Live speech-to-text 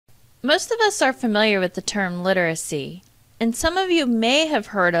Most of us are familiar with the term literacy, and some of you may have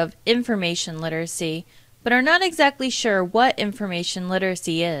heard of information literacy, but are not exactly sure what information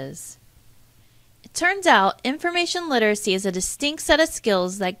literacy is. It turns out information literacy is a distinct set of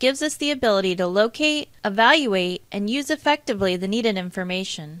skills that gives us the ability to locate, evaluate, and use effectively the needed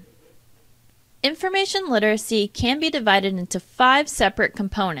information. Information literacy can be divided into 5 separate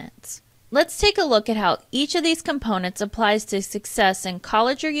components. Let's take a look at how each of these components applies to success in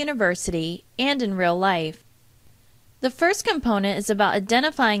college or university and in real life. The first component is about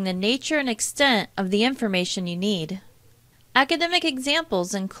identifying the nature and extent of the information you need. Academic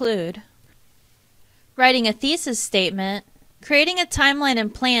examples include writing a thesis statement, creating a timeline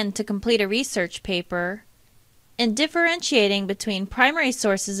and plan to complete a research paper, and differentiating between primary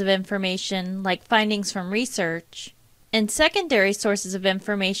sources of information like findings from research and secondary sources of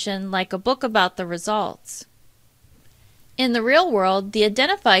information like a book about the results. In the real world, the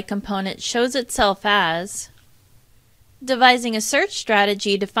identify component shows itself as devising a search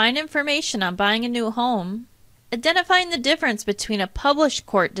strategy to find information on buying a new home, identifying the difference between a published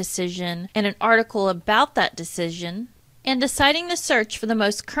court decision and an article about that decision, and deciding to search for the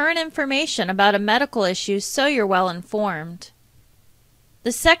most current information about a medical issue so you're well informed.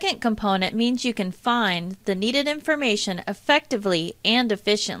 The second component means you can find the needed information effectively and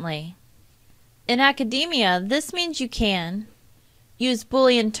efficiently. In academia, this means you can use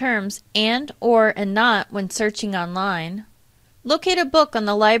Boolean terms and, or, and not when searching online, locate a book on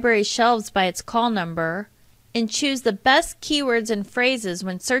the library shelves by its call number, and choose the best keywords and phrases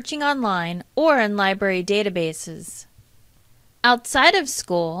when searching online or in library databases. Outside of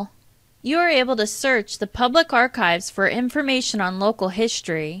school, you are able to search the public archives for information on local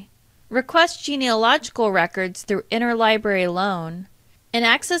history, request genealogical records through interlibrary loan, and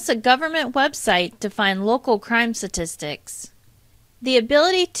access a government website to find local crime statistics. The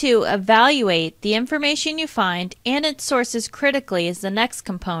ability to evaluate the information you find and its sources critically is the next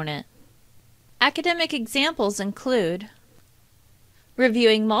component. Academic examples include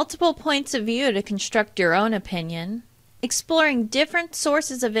reviewing multiple points of view to construct your own opinion, exploring different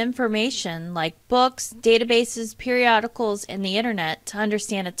sources of information like books, databases, periodicals, and the internet to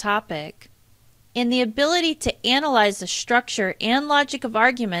understand a topic, and the ability to analyze the structure and logic of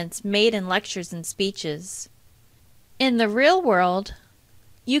arguments made in lectures and speeches. In the real world,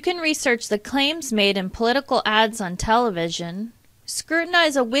 you can research the claims made in political ads on television,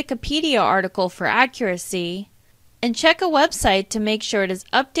 scrutinize a Wikipedia article for accuracy, and check a website to make sure it is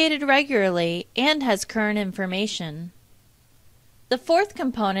updated regularly and has current information. The fourth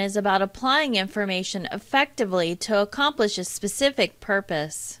component is about applying information effectively to accomplish a specific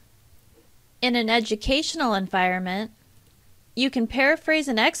purpose. In an educational environment, you can paraphrase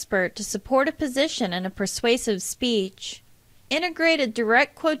an expert to support a position in a persuasive speech, integrate a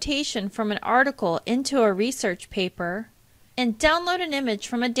direct quotation from an article into a research paper, and download an image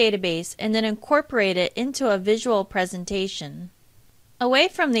from a database and then incorporate it into a visual presentation. Away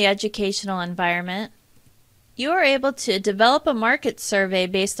from the educational environment, you are able to develop a market survey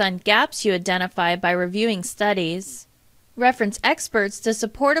based on gaps you identify by reviewing studies, reference experts to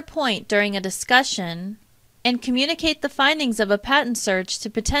support a point during a discussion, and communicate the findings of a patent search to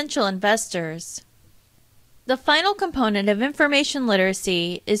potential investors. The final component of information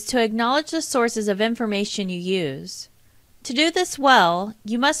literacy is to acknowledge the sources of information you use. To do this well,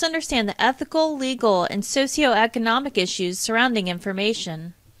 you must understand the ethical, legal, and socioeconomic issues surrounding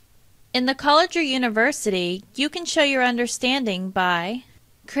information. In the college or university, you can show your understanding by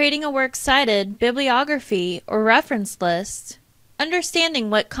creating a works cited bibliography or reference list, understanding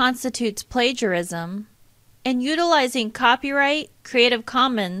what constitutes plagiarism, and utilizing copyright, Creative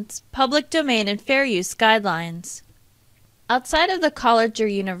Commons, public domain, and fair use guidelines. Outside of the college or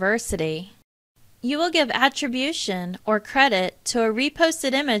university, you will give attribution or credit to a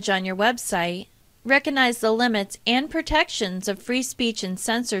reposted image on your website, recognize the limits and protections of free speech and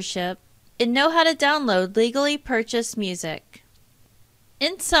censorship, and know how to download legally purchased music.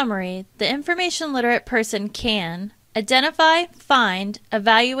 In summary, the information literate person can identify, find,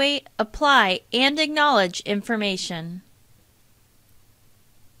 evaluate, apply, and acknowledge information.